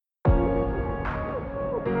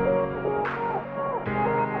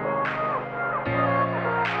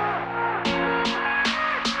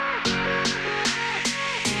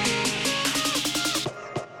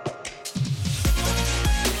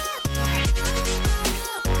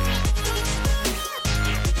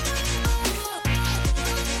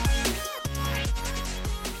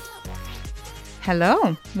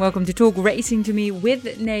Hello, welcome to Talk Racing to Me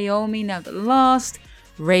with Naomi. Now the last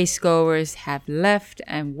racegoers have left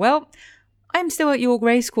and well, I'm still at York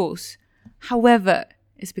Racecourse. However,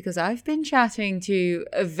 it's because I've been chatting to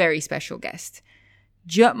a very special guest.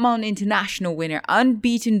 Jumpman International winner,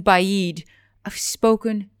 unbeaten Baaeed. I've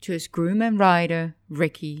spoken to his groom and rider,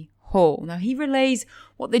 Ricky Hall. Now he relays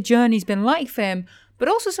what the journey's been like for him, but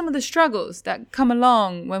also some of the struggles that come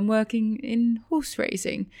along when working in horse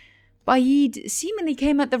racing. Baaeed seemingly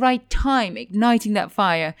came at the right time, igniting that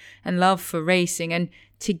fire and love for racing, and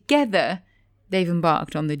together they've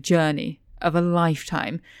embarked on the journey of a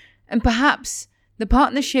lifetime. And perhaps the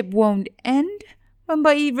partnership won't end when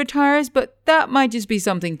Baaeed retires, but that might just be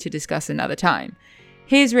something to discuss another time.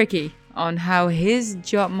 Here's Ricky on how his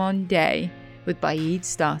Jumpman day with Baaeed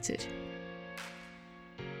started.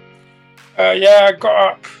 I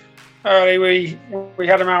got up early. We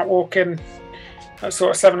had him out walking at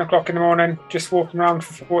sort of 7 o'clock in the morning, just walking around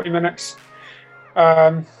for 40 minutes.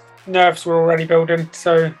 Nerves were already building,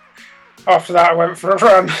 so after that I went for a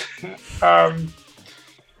run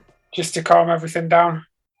just to calm everything down.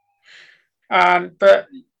 But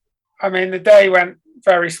I mean, the day went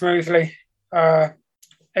very smoothly. Everything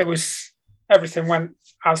went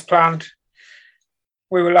as planned.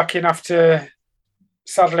 We were lucky enough to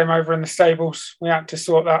saddle him over in the stables. We had to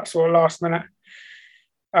sort that sort of last minute.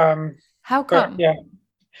 How come?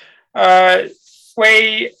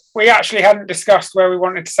 We actually hadn't discussed where we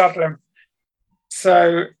wanted to saddle him.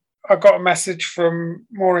 So I got a message from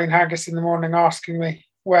Maureen Haggis in the morning asking me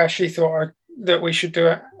where she thought that we should do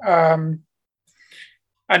it.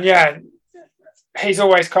 He's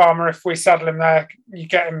always calmer if we saddle him there. You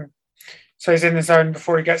get him so he's in the zone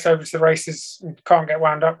before he gets over to the races and can't get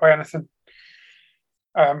wound up by anything.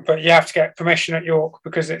 But you have to get permission at York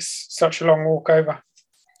because it's such a long walk over.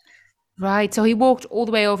 Right, so he walked all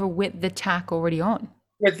the way over with the tack already on?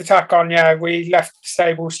 With the tack on, yeah. We left the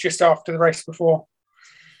stables just after the race before.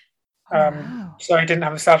 Wow. So he didn't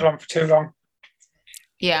have the saddle on for too long.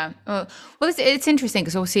 Yeah. Well, it's interesting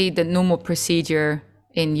because obviously the normal procedure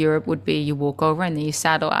in Europe would be you walk over and then you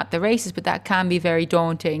saddle at the races, but that can be very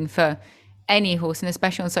daunting for any horse, and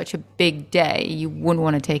especially on such a big day, you wouldn't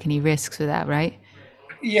want to take any risks with that, right?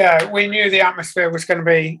 Yeah, we knew the atmosphere was going to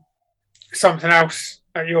be something else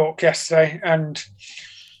at York yesterday, and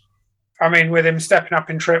I mean, with him stepping up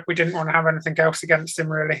in trip, we didn't want to have anything else against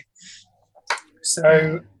him really.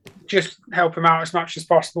 So just help him out as much as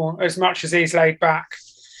possible. As much as he's laid back,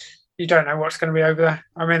 you don't know what's going to be over there.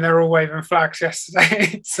 I mean, they're all waving flags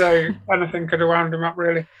yesterday, so anything could have wound him up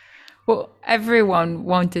really. Well, everyone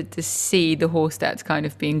wanted to see the horse that's kind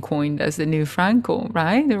of being coined as the new Frankel,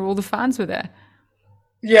 right? All the fans were there.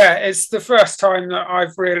 Yeah, it's the first time that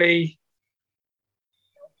I've really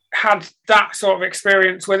had that sort of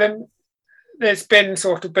experience with him. It's been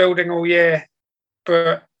sort of building all year,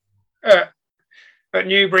 but at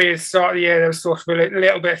Newbury at the start of the year, there was sort of a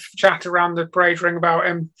little bit of chat around the parade ring about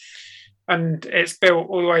him, and it's built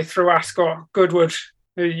all the way through Ascot, Goodwood.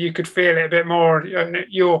 You could feel it a bit more. And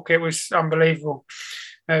at York, it was unbelievable.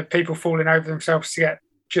 People falling over themselves to get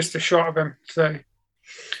just a shot of him. So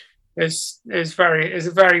it's a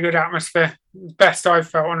very good atmosphere. Best I've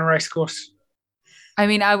felt on a racecourse. I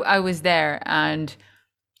mean, I was there and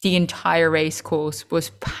the entire racecourse was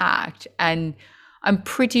packed, and I'm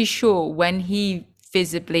pretty sure when he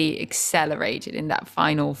visibly accelerated in that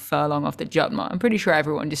final furlong of the Jumpman, I'm pretty sure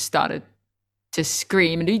everyone just started to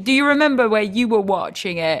scream. Do you remember where you were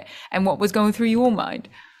watching it and what was going through your mind?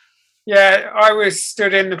 Yeah, I was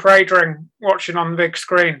stood in the parade ring watching on the big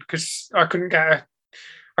screen because I couldn't get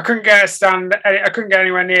a stand. I couldn't get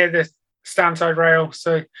anywhere near the stand side rail,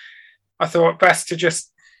 so I thought best to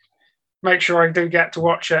just make sure I do get to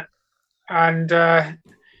watch it. And by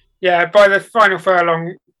the final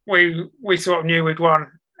furlong, we sort of knew we'd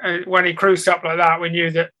won. When he cruised up like that, we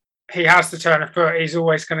knew that he has the turn of foot. He's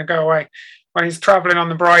always going to go away. When he's travelling on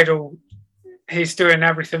the bridle, he's doing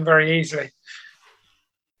everything very easily.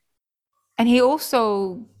 And he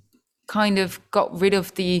also kind of got rid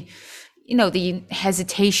of the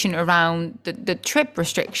hesitation around the trip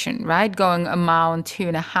restriction, right? Going a mile and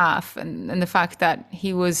 2.5, and the fact that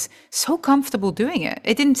he was so comfortable doing it.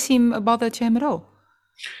 It didn't seem a bother to him at all.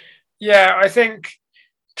 Yeah, I think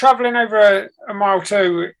travelling over a mile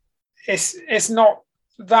 2, it's not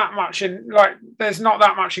that much there's not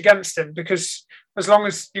that much against him, because as long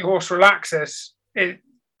as your horse relaxes, they're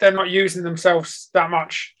not using themselves that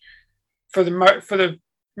much for the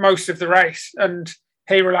most of the race, and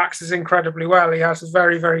he relaxes incredibly well. He has a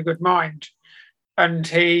very, very good mind, and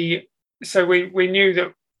we knew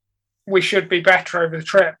that we should be better over the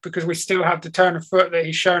trip because we still had the turn of foot that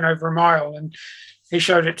he's shown over a mile, and he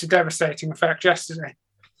showed it to devastating effect yesterday.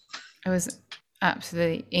 It was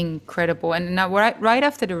absolutely incredible. And now, right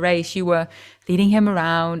after the race, you were leading him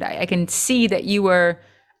around. I can see that you were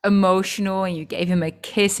emotional and you gave him a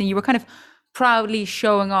kiss and you were kind of proudly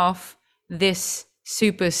showing off this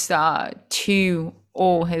superstar to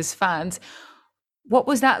all his fans. What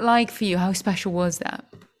was that like for you? How special was that?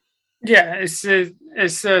 Yeah, it's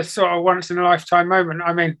a sort of once in a lifetime moment.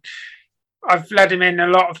 I mean, I've led him in a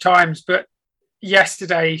lot of times, but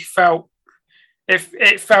yesterday it felt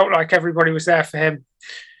like everybody was there for him.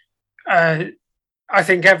 I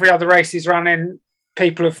think every other race he's run in,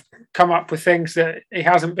 people have come up with things that he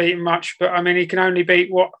hasn't beaten much, but I mean, he can only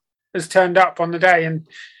beat what has turned up on the day, and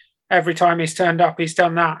every time he's turned up, he's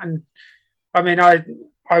done that. And I mean, I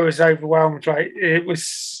was overwhelmed. Like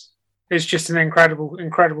it's just an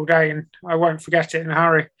incredible day, and I won't forget it in a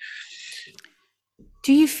hurry.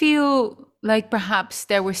 Do you feel like perhaps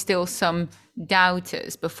there were still some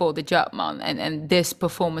doubters before the Jutman, and this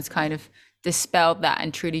performance kind of dispelled that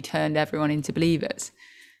and truly turned everyone into believers?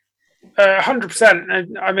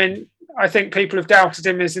 100%. I mean, I think people have doubted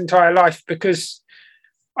him his entire life because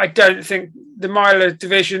I don't think the miler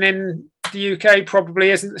division in the UK probably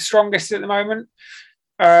isn't the strongest at the moment.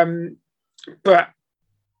 But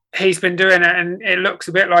he's been doing it, and it looks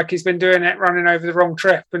a bit like he's been doing it running over the wrong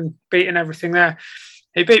trip and beating everything there.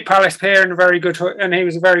 He beat Palace Pier and he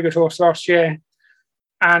was a very good horse last year.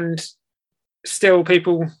 And still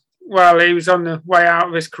people, well, he was on the way out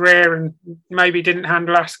of his career and maybe didn't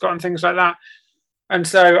handle Ascot and things like that. And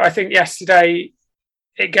so I think yesterday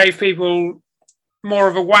it gave people more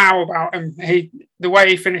of a wow about him. The way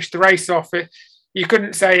he finished the race off, you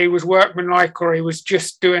couldn't say he was workmanlike or he was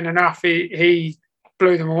just doing enough. He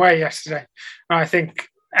blew them away yesterday. And I think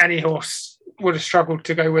any horse would have struggled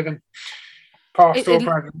to go with him, past or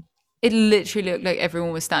present. It literally looked like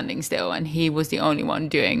everyone was standing still and he was the only one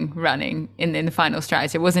running in the final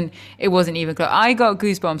strides. It wasn't even close. I got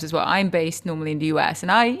goosebumps as well. I'm based normally in the US,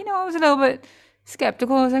 and I was a little bit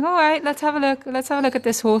skeptical. I was like, all right, let's have a look at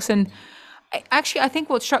this horse. And I think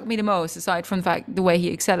what struck me the most, aside from the way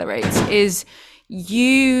he accelerates, is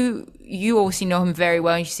you obviously know him very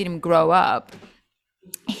well and you've seen him grow up.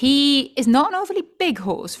 He is not an overly big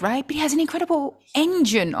horse, right? But he has an incredible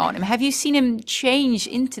engine on him. Have you seen him change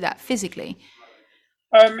into that physically?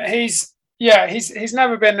 He's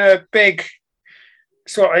never been a big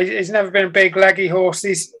he's never been a big leggy horse.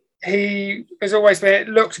 He has always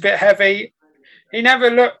looked a bit heavy. He never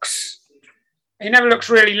looks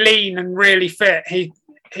really lean and really fit.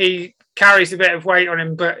 He carries a bit of weight on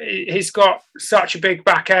him, but he's got such a big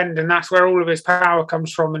back end, and that's where all of his power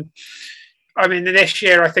comes from. And I mean, this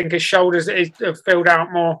year, I think his shoulders have filled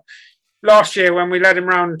out more. Last year, when we led him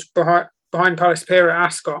round behind Palace Pier at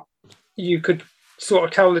Ascot, you could sort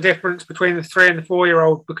of tell the difference between the 3 and the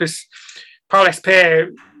 4-year-old because Palace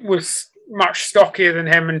Pier was much stockier than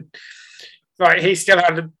him, and like he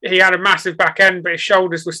had a massive back end, but his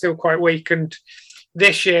shoulders were still quite weak. And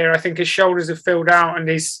this year, I think his shoulders have filled out, and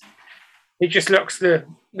he just looks the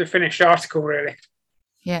finished article, really.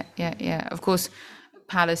 Yeah. Of course,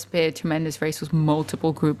 Palace Pier, tremendous race, was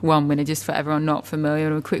multiple Group 1 winner, just for everyone not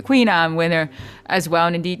familiar, a Queen Anne winner as well,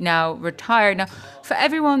 and indeed now retired. Now, for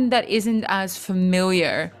everyone that isn't as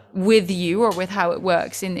familiar with you or with how it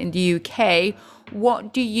works in the UK,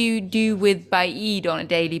 what do you do with Baaeed on a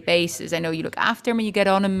daily basis? I know you look after him and you get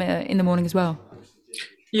on him in the morning as well.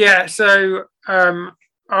 Yeah, so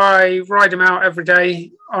I ride him out every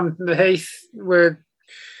day on the heath. We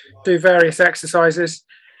do various exercises.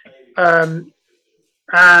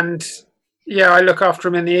 And yeah, I look after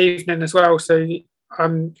him in the evening as well. So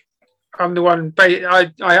I'm the one.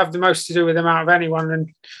 I have the most to do with him out of anyone,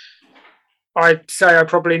 and I'd say I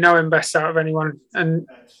probably know him best out of anyone. And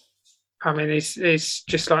I mean, he's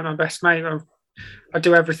just like my best mate. I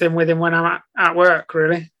do everything with him when I'm at work,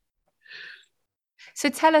 really. So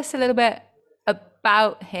tell us a little bit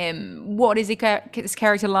about him. What is his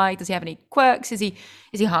character like? Does he have any quirks? Is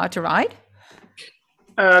he hard to ride?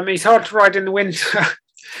 He's hard to ride in the winter.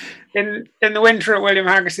 In the winter at William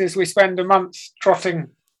Haggis's, we spend a month trotting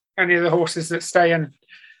any of the horses that stay in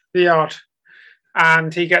the yard,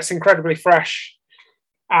 and he gets incredibly fresh.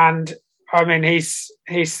 And I mean, he's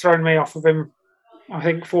thrown me off of him, I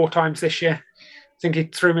think 4 times this year. I think he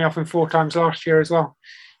threw me off him 4 times last year as well.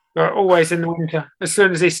 But always in the winter. As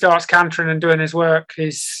soon as he starts cantering and doing his work,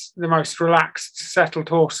 he's the most relaxed, settled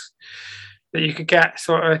horse that you could get.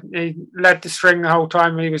 He led the string the whole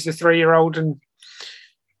time. He was a 3-year-old, and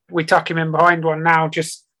we tuck him in behind one now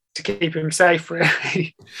just to keep him safe,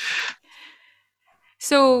 really.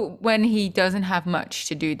 So when he doesn't have much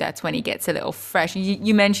to do, that's when he gets a little fresh.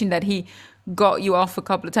 You mentioned that he got you off a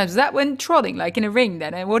couple of times. Is that when trotting, like in a ring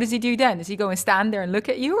then? And what does he do then? Does he go and stand there and look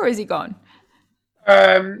at you, or is he gone?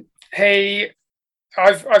 Um, he,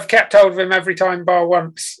 I've kept hold of him every time bar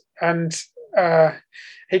once, and uh,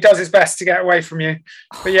 he does his best to get away from you.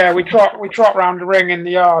 But yeah, we trot round the ring in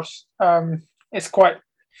the yard. It's quite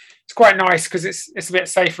nice because it's a bit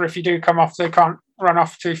safer if you do come off. They can't run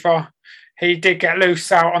off too far. He did get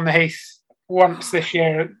loose out on the heath once this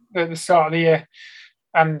year at the start of the year,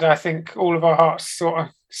 and I think all of our hearts sort of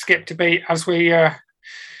skipped a beat as we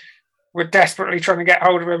were desperately trying to get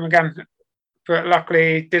hold of him again. But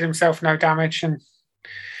luckily, he did himself no damage, and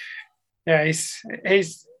yeah,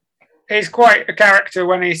 he's quite a character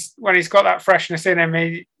when he's got that freshness in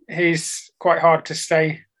him. He's quite hard to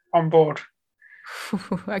stay on board.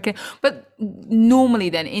 Okay. But normally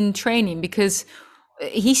then in training, because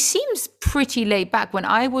he seems pretty laid back. When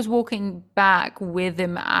I was walking back with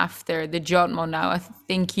him after the Jotmo now, I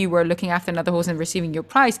think you were looking after another horse and receiving your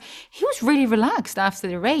prize. He was really relaxed after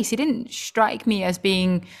the race. He didn't strike me as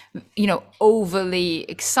being, overly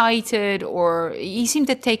excited, or he seemed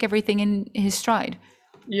to take everything in his stride.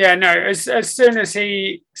 Yeah, no. As soon as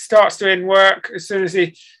he starts doing work, as soon as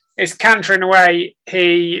he is cantering away,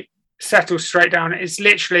 he settles straight down. It's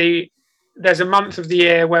literally there's a month of the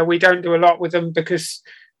year where we don't do a lot with them because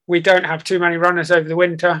we don't have too many runners over the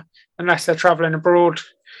winter unless they're traveling abroad.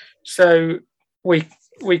 So we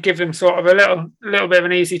give them sort of a little bit of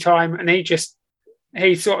an easy time, and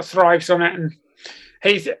he sort of thrives on it, and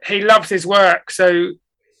he loves his work. So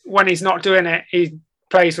when he's not doing it, he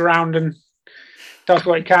plays around and does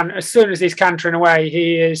what he can. As soon as he's cantering away,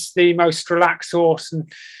 he is the most relaxed horse,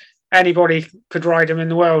 and anybody could ride him in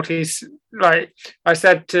the world. He's like, I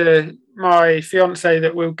said to my fiance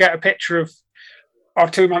that we'll get a picture of our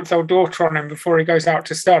 2-month-old daughter on him before he goes out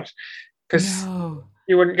to stud, because No.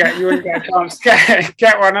 you wouldn't get a chance to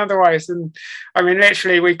get one otherwise. And I mean,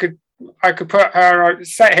 literally, I could put her,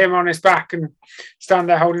 set him on his back and stand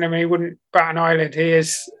there holding him, and he wouldn't bat an eyelid. He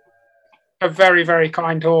is a very, very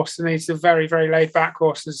kind horse, and he's a very, very laid back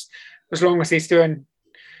horse as long as he's doing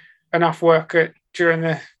enough work during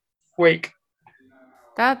the week.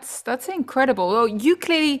 That's incredible. Well, you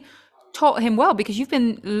clearly taught him well because you've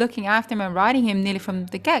been looking after him and riding him nearly from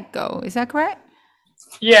the get-go. Is that correct?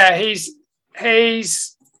 Yeah, he's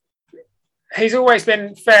always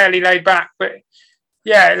been fairly laid back, but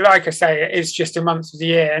yeah, like I say, it is just a month of the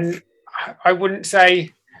year, and I wouldn't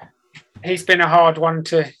say he's been a hard one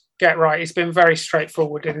to get right. He's been very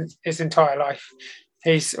straightforward in his entire life.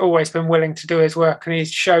 He's always been willing to do his work, and he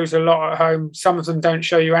shows a lot at home. Some of them don't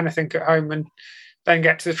show you anything at home and then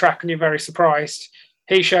get to the track and you're very surprised.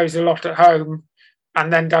 He shows a lot at home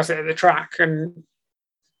and then does it at the track, and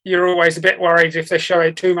you're always a bit worried if they show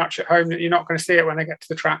it too much at home that you're not going to see it when they get to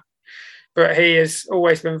the track. But he has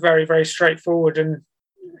always been very, very straightforward, and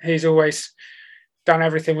he's always done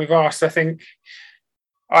everything we've asked. I think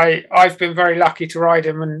I've been very lucky to ride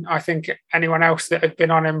him, and I think anyone else that had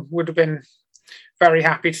been on him would have been very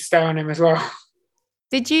happy to stay on him as well.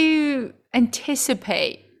 Did you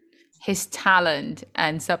anticipate his talent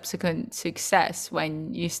and subsequent success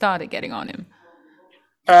when you started getting on him?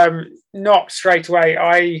 Not straight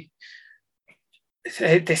away.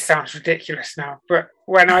 This sounds ridiculous now, but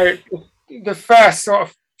the first sort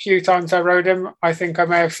of few times I rode him, I think I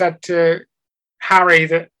may have said to Harry,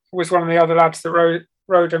 that was one of the other lads that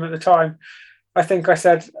rode him at the time. I think I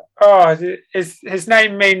said, "Oh, his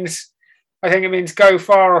name means, I think it means go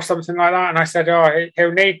far or something like that." And I said, "Oh,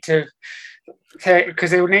 he'll need to,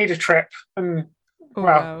 because he'll need a trip." And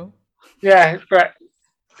Wow. yeah, but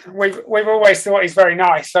we've always thought he's very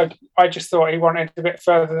nice. So I just thought he wanted a bit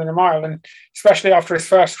further than a mile, and especially after his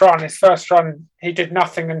first run, he did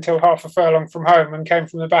nothing until half a furlong from home and came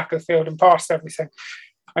from the back of the field and passed everything.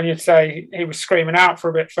 And you'd say he was screaming out for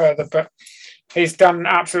a bit further, but he's done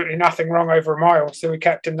absolutely nothing wrong over a mile. So we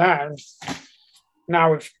kept him there, and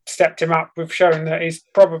now we've stepped him up. We've shown that he's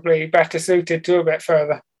probably better suited to a bit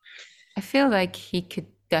further. I feel like he could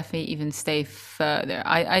definitely even stay further.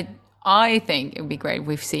 I think it would be great if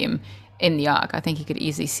we see him in the arc. I think he could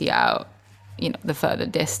easily see out, the further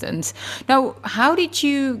distance. Now, how did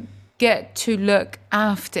you get to look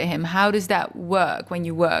after him? How does that work when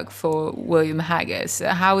you work for William Haggas?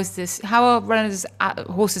 How are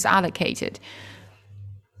horses allocated?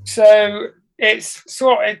 So it's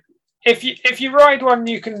sort of, if you ride one,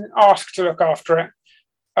 you can ask to look after it,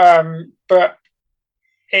 but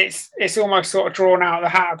it's almost sort of drawn out of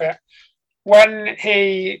the hat a bit. When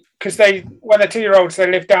they're 2-year-olds, they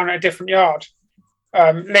live down at a different yard.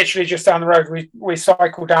 literally just down the road. We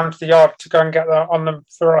cycle down to the yard to go and get on them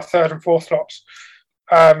for our third and fourth lots.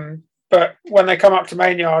 But when they come up to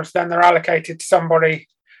main yards, then they're allocated to somebody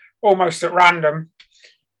almost at random,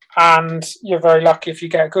 and you're very lucky if you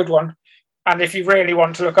get a good one. And if you really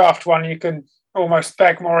want to look after one, you can almost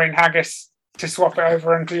beg Maureen Haggis to swap it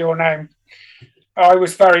over into your name. I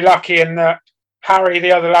was very lucky in that Harry,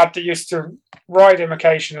 the other lad that used to ride him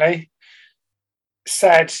occasionally,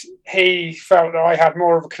 said he felt that I had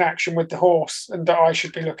more of a connection with the horse and that I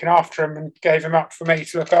should be looking after him, and gave him up for me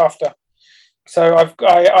to look after. So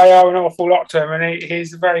I owe an awful lot to him, and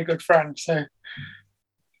he's a very good friend. So,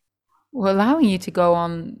 well, allowing you to go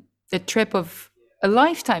on the trip of a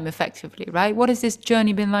lifetime, effectively, right? What has this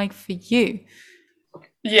journey been like for you?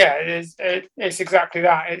 Yeah, it's exactly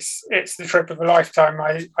that. It's the trip of a lifetime.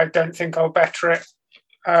 I don't think I'll better it,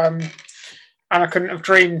 and I couldn't have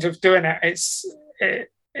dreamed of doing it.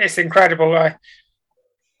 It's incredible.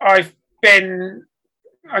 I've been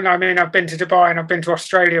to Dubai and I've been to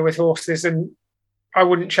Australia with horses, and I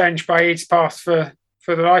wouldn't change Baaid's path for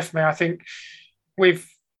the life of me. I think we've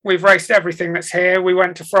raced everything that's here. We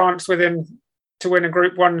went to France with him to win a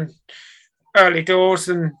Group 1 early doors,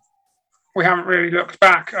 and we haven't really looked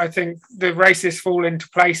back. I think the races fall into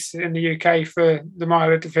place in the UK for the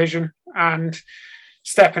miler division, and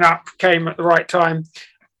stepping up came at the right time.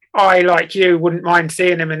 I, like you, wouldn't mind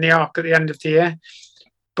seeing him in the Arc at the end of the year,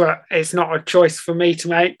 but it's not a choice for me to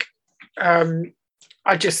make.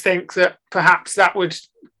 I just think that perhaps that would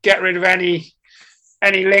get rid of any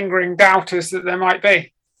lingering doubters that there might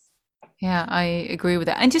be. Yeah, I agree with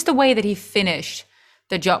that. And just the way that he finished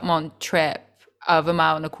the Jopmont trip of 1.25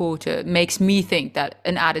 miles makes me think that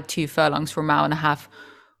an added 2 furlongs for 1.5 miles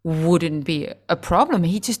wouldn't be a problem.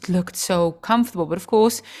 He just looked so comfortable. But of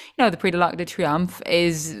course, the Prix de l'Arc de Triomphe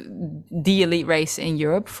is the elite race in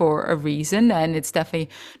Europe for a reason, and it's definitely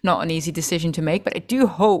not an easy decision to make. But I do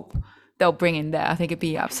hope they'll bring in there. I think it'd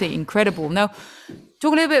be absolutely incredible. Now,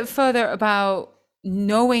 talk a little bit further about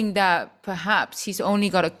knowing that perhaps he's only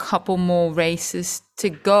got a couple more races to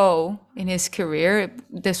go in his career.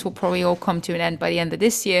 This will probably all come to an end by the end of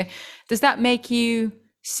this year. Does that make you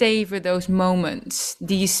savor those moments,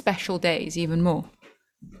 these special days, even more?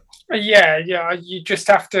 Yeah. You just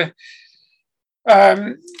have to.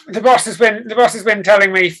 The boss has been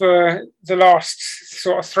telling me for the last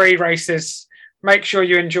sort of 3 races, make sure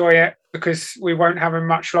you enjoy it because we won't have him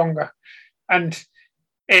much longer, and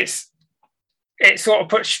it sort of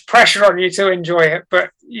puts pressure on you to enjoy it,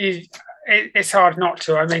 but it's hard not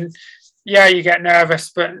to. I mean, yeah, you get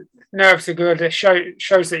nervous, but nerves are good. It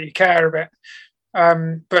shows that you care a bit.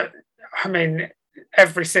 But I mean,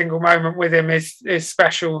 every single moment with him is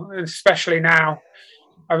special, especially now.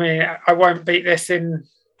 I mean, I won't beat this in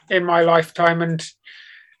my lifetime, and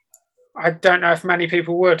I don't know if many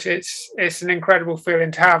people would. It's an incredible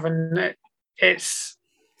feeling to have, and it's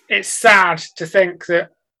sad to think that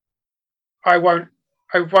I won't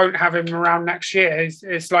have him around next year.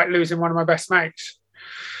 It's like losing one of my best mates.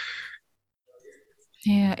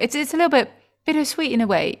 Yeah, it's a little bit bittersweet in a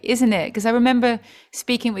way, isn't it? Because I remember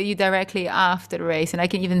speaking with you directly after the race, and I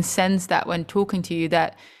can even sense that when talking to you,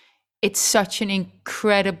 that it's such an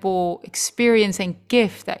incredible experience and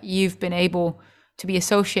gift that you've been able to be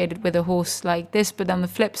associated with a horse like this. But on the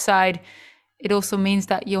flip side, it also means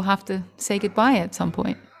that you'll have to say goodbye at some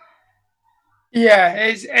point.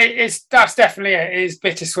 Yeah, that's definitely it. It is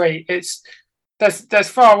bittersweet. There's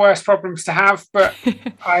far worse problems to have, but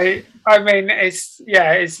I mean it's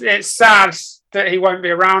sad that he won't be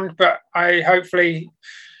around, but I hopefully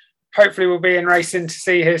will be in racing to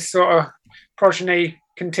see his sort of progeny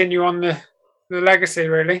continue on the legacy,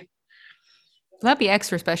 really. That'd be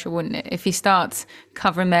extra special, wouldn't it? If he starts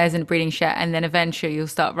covering mares in a breeding shed, and then eventually you'll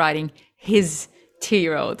start riding his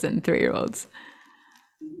 2-year-olds and 3-year-olds.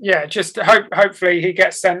 Yeah, just hopefully he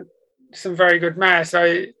gets sent some very good mares.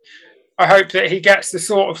 I hope that he gets the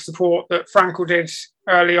sort of support that Frankel did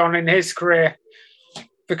early on in his career,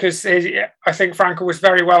 because I think Frankel was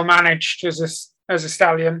very well managed as a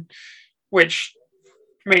stallion, which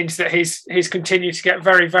means that he's continued to get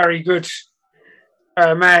very, very good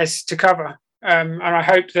mares to cover. And I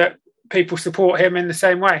hope that people support him in the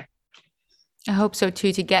same way. I hope so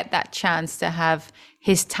too, to get that chance to have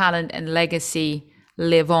his talent and legacy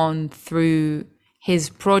live on through his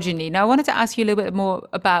progeny. Now, I wanted to ask you a little bit more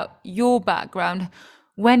about your background.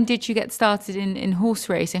 When did you get started in horse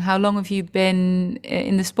racing? How long have you been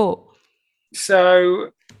in the sport?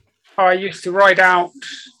 So I used to ride out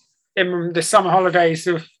in the summer holidays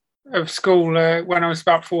of school when I was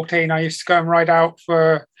about 14. I used to go and ride out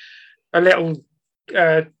for a little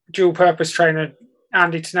dual purpose trainer,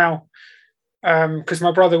 Andy Tennell, because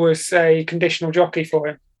my brother was a conditional jockey for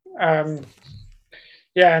him.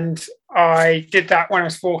 And I did that when I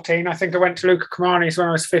was 14. I think I went to Luca Comani's when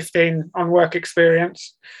I was 15 on work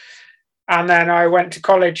experience. And then I went to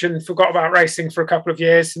college and forgot about racing for a couple of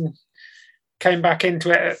years and came back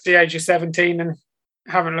into it at the age of 17 and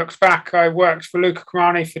haven't looked back. I worked for Luca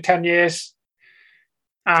Comani for 10 years.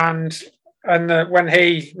 And when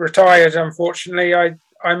he retired, unfortunately,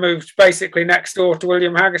 I moved basically next door to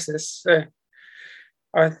William Haggis's. So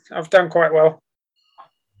I've done quite well.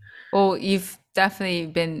 Well, you've definitely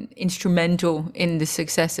been instrumental in the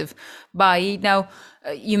success of Baaeed. Now,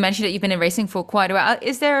 you mentioned that you've been in racing for quite a while.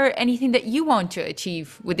 Is there anything that you want to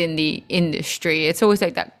achieve within the industry? It's always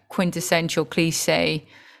like that quintessential cliche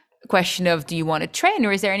question of, do you want to train,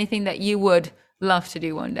 or is there anything that you would love to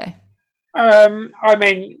do one day? I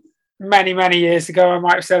mean, many years ago, I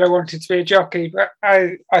might have said I wanted to be a jockey, but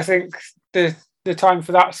I think the time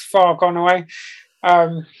for that's far gone away.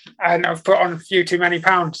 And I've put on a few too many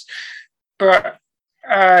pounds. But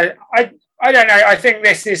I don't know. I think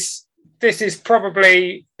this is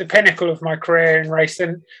probably the pinnacle of my career in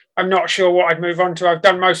racing. I'm not sure what I'd move on to. I've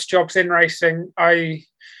done most jobs in racing. I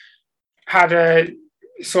had a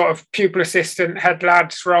sort of pupil assistant head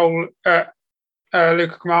lads role at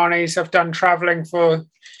Luca Comani's. I've done travelling for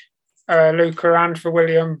Luca and for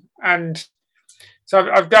William, and so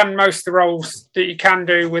I've done most of the roles that you can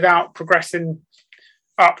do without progressing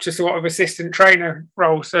up to sort of assistant trainer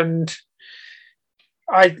roles. And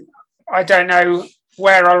I don't know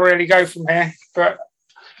where I'll really go from here, but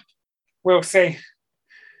we'll see.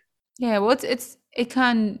 Yeah, well, it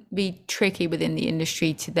can be tricky within the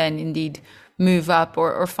industry to then indeed move up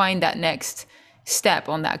or find that next step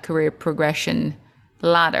on that career progression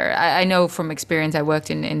ladder. I know from experience, I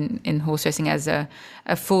worked in horse racing as a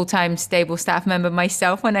full-time stable staff member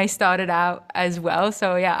myself when I started out as well.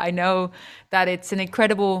 So yeah, I know that it's an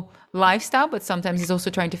incredible lifestyle, but sometimes it's also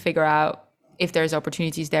trying to figure out if there's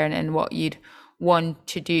opportunities there and what you'd want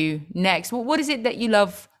to do next. What is it that you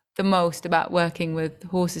love the most about working with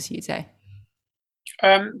horses, you'd say?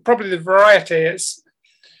 Probably the variety.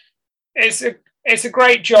 It's a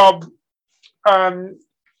great job,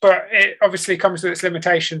 but it obviously comes with its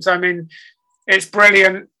limitations. I mean, it's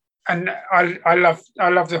brilliant, and I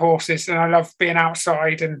love the horses, and I love being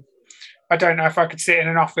outside. And I don't know if I could sit in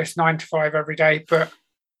an office 9 to 5 every day, but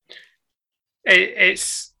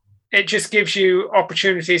it just gives you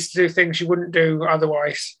opportunities to do things you wouldn't do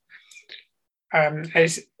otherwise.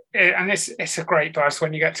 It's a great buzz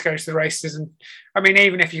when you get to go to the races. And I mean,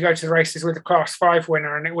 even if you go to the races with a Class 5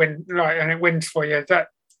 winner and it wins for you, that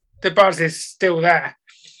the buzz is still there,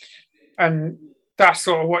 and that's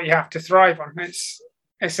sort of what you have to thrive on.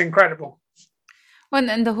 It's incredible. Well,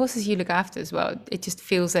 and the horses you look after as well, it just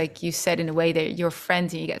feels like you said in a way that you're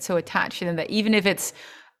friends and you get so attached to them that even if it's,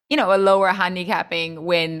 you know, a lower handicapping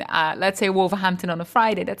win, let's say Wolverhampton on a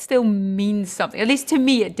Friday, that still means something. At least to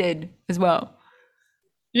me, it did as well.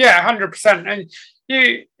 Yeah, 100%.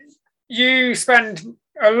 And you spend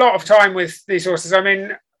a lot of time with these horses. I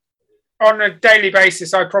mean, on a daily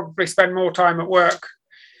basis, I probably spend more time at work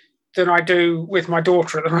than I do with my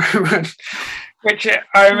daughter at the moment. Which,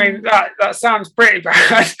 I mean, that sounds pretty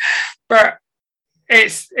bad, but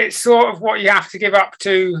it's sort of what you have to give up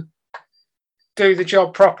to do the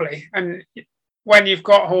job properly. And when you've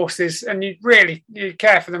got horses and you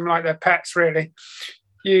care for them like they're pets, really,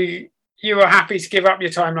 you are happy to give up your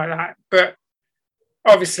time like that. But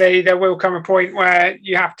obviously there will come a point where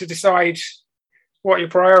you have to decide what your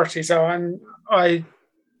priorities are. And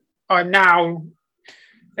I'm now,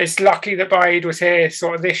 it's lucky that Baaeed was here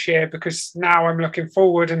sort of this year, because now I'm looking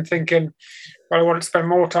forward and thinking, well, I want to spend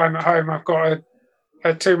more time at home. I've got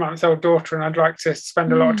a 2-month-old daughter and I'd like to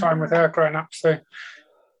spend a lot of time with her growing up. So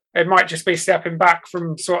it might just be stepping back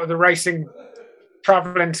from sort of the racing,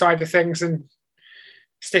 traveling side of things and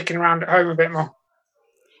sticking around at home a bit more.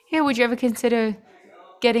 Yeah, would you ever consider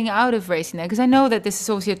getting out of racing there? Because I know that this is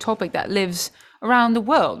also a topic that lives around the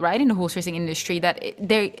world, right, in the horse racing industry, that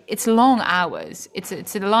it's long hours, it's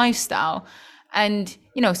a lifestyle. And,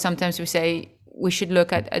 you know, sometimes we say we should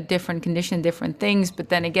look at a different condition, different things. But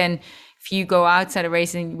then again, if you go outside of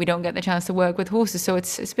racing, we don't get the chance to work with horses. So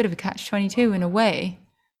it's a bit of a catch-22 in a way.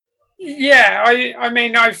 Yeah, I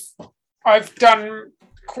mean, I've done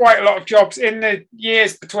quite a lot of jobs in the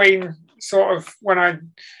years between sort of when I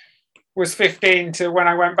was 15 to when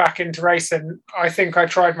I went back into racing. I think I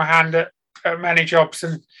tried my hand at many jobs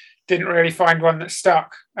and didn't really find one that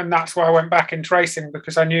stuck. And that's why I went back into racing,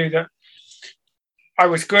 because I knew that I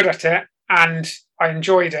was good at it and I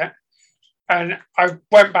enjoyed it. And I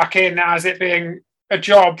went back in as it being a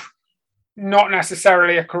job, not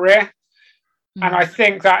necessarily a career. And I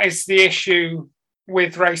think that is the issue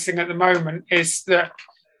with racing at the moment, is that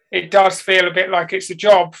it does feel a bit like it's a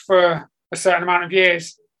job for a certain amount of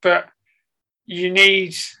years, but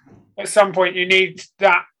at some point you need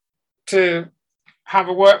that to have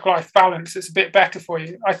a work-life balance that's a bit better for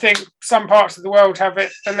you. I think some parts of the world have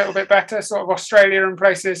it a little bit better, sort of Australia and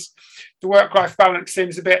places. The work-life balance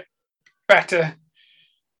seems a bit better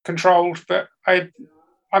controlled, but I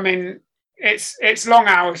mean, it's long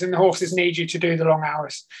hours and the horses need you to do the long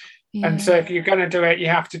hours. Yeah. And so if you're going to do it, you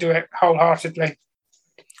have to do it wholeheartedly.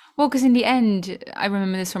 Well, because in the end, I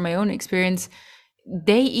remember this from my own experience,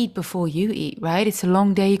 they eat before you eat, right? It's a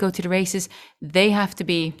long day. You go to the races. They have to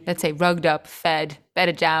be, let's say, rugged up, fed,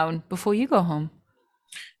 bedded down before you go home.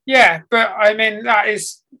 Yeah, but I mean, that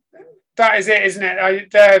is it, isn't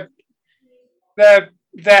it? They're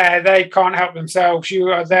there. They can't help themselves. You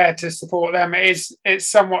are there to support them. It's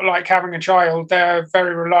somewhat like having a child. They're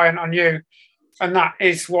very reliant on you, and that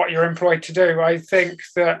is what you're employed to do. I think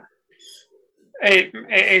that it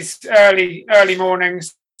is early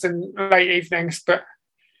mornings and late evenings, but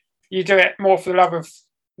you do it more for the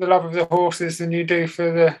love of the horses than you do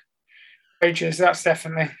for the wages. That's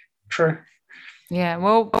definitely true. Yeah,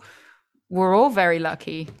 well, we're all very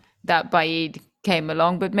lucky that Baaeed came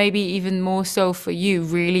along, but maybe even more so for you,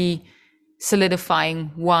 really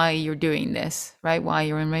solidifying why you're doing this, right? Why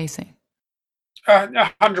you're in racing.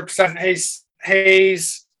 100%.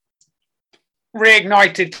 He's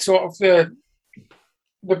reignited sort of the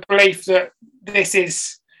belief that this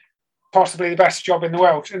is possibly the best job in the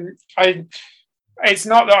world. And it's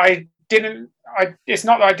not that I didn't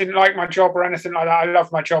like my job or anything like that. I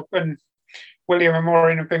love my job, and William and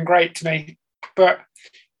Maureen have been great to me, but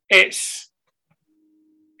it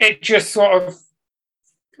just sort of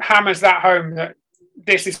hammers that home that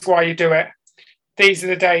this is why you do it. These are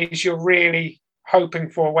the days you're really hoping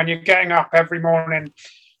for, when you're getting up every morning,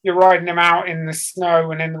 you're riding them out in the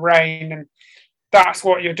snow and in the rain, and that's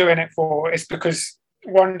what you're doing it for. It's because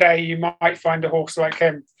one day you might find a horse like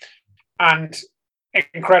him, and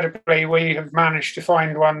incredibly we have managed to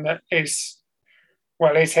find one that is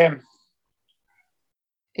him.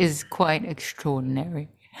 Is quite extraordinary.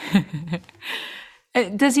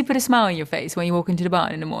 Does he put a smile on your face when you walk into the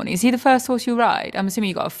barn in the morning? Is he the first horse you ride? I'm assuming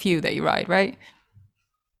you got a few that you ride, right?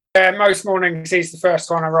 Yeah, most mornings he's the first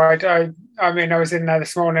one I ride. I mean, I was in there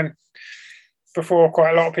this morning before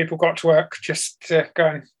quite a lot of people got to work, just to go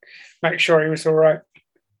and make sure he was all right.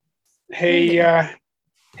 He's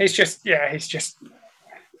just.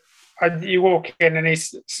 You walk in and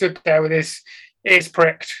he's stood there with his ears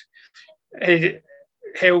pricked.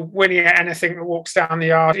 He'll whinny at anything that walks down the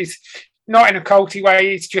yard. He's not in a colty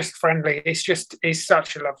way. He's just friendly. He's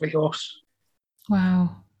such a lovely horse.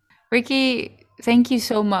 Wow. Ricky, thank you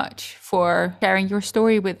so much for sharing your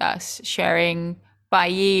story with us, sharing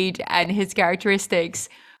Baaeed and his characteristics.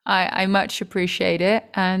 I much appreciate it.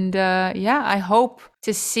 And I hope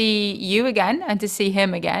to see you again and to see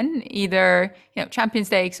him again, either Champion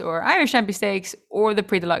Stakes or Irish Champion Stakes or the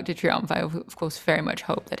Prix de l'Arc de Triomphe. I, of course, very much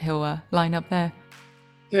hope that he'll line up there.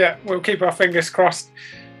 Yeah, we'll keep our fingers crossed.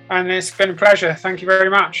 And it's been a pleasure. Thank you very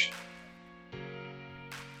much.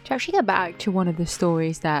 To actually get back to one of the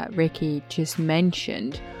stories that Ricky just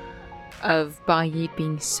mentioned, of Baaeed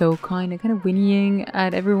being so kind of whinnying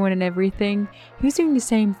at everyone and everything. He was doing the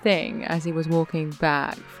same thing as he was walking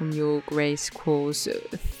back from York Racecourse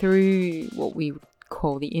through what we would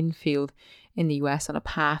call the infield in the US, on a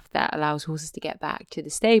path that allows horses to get back to the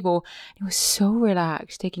stable. He was so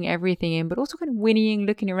relaxed, taking everything in, but also kind of whinnying,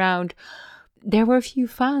 looking around. There were a few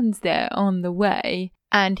fans there on the way,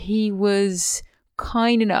 and he was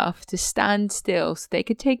kind enough to stand still so they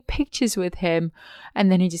could take pictures with him,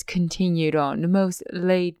 and then he just continued on. The most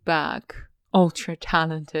laid back, ultra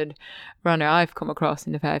talented runner I've come across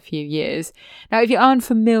in a fair few years. Now, if you aren't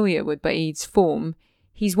familiar with Baaeed's form,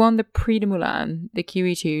 he's won the Prix de Moulins, the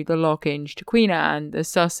QE2, the Lockinge, the Queen Anne, the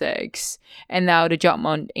Sussex, and now the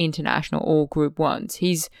Jumpmont International, all Group 1s.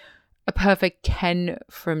 He's a perfect 10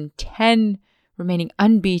 from 10, remaining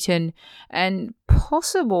unbeaten, and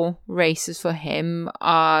possible races for him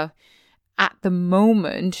are, at the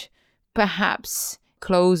moment, perhaps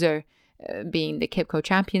closer, being the Kipco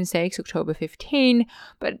Champion Stakes, October 15,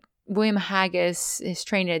 but William Haggas, his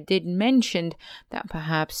trainer, did mention that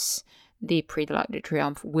perhaps the Prix de l'Arc de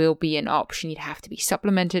Triomphe will be an option. You'd have to be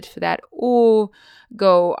supplemented for that, or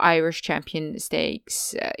go Irish Champion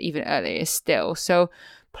Stakes even earlier still. So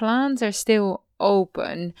plans are still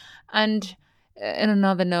open. And in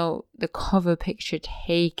another note, the cover picture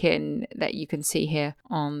taken that you can see here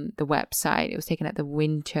on the website, it was taken at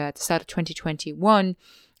the start of 2021,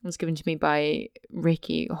 was given to me by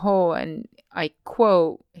Ricky Hall, and I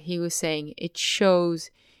quote, he was saying, "It shows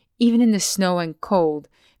even in the snow and cold,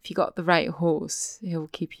 if you got the right horse, he'll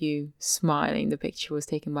keep you smiling." The picture was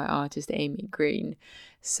taken by artist Amy Green.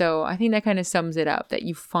 So I think that kind of sums it up, that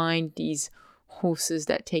you find these horses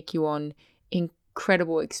that take you on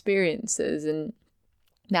incredible experiences, and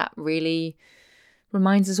that really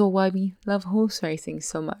reminds us all why we love horse racing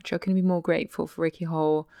so much. I couldn't be more grateful for Ricky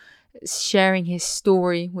Hall sharing his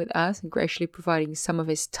story with us and graciously providing some of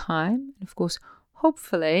his time. And of course,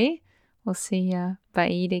 hopefully, we'll see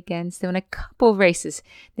Baaeed again still in a couple of races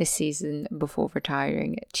this season before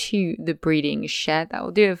retiring to the breeding shed. That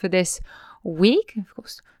will do it for this week. Of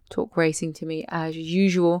course, Talk Racing to Me, as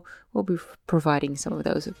usual, will be providing some of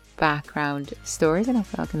those background stories, and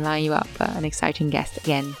hopefully I can line you up an exciting guest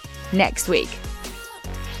again next week.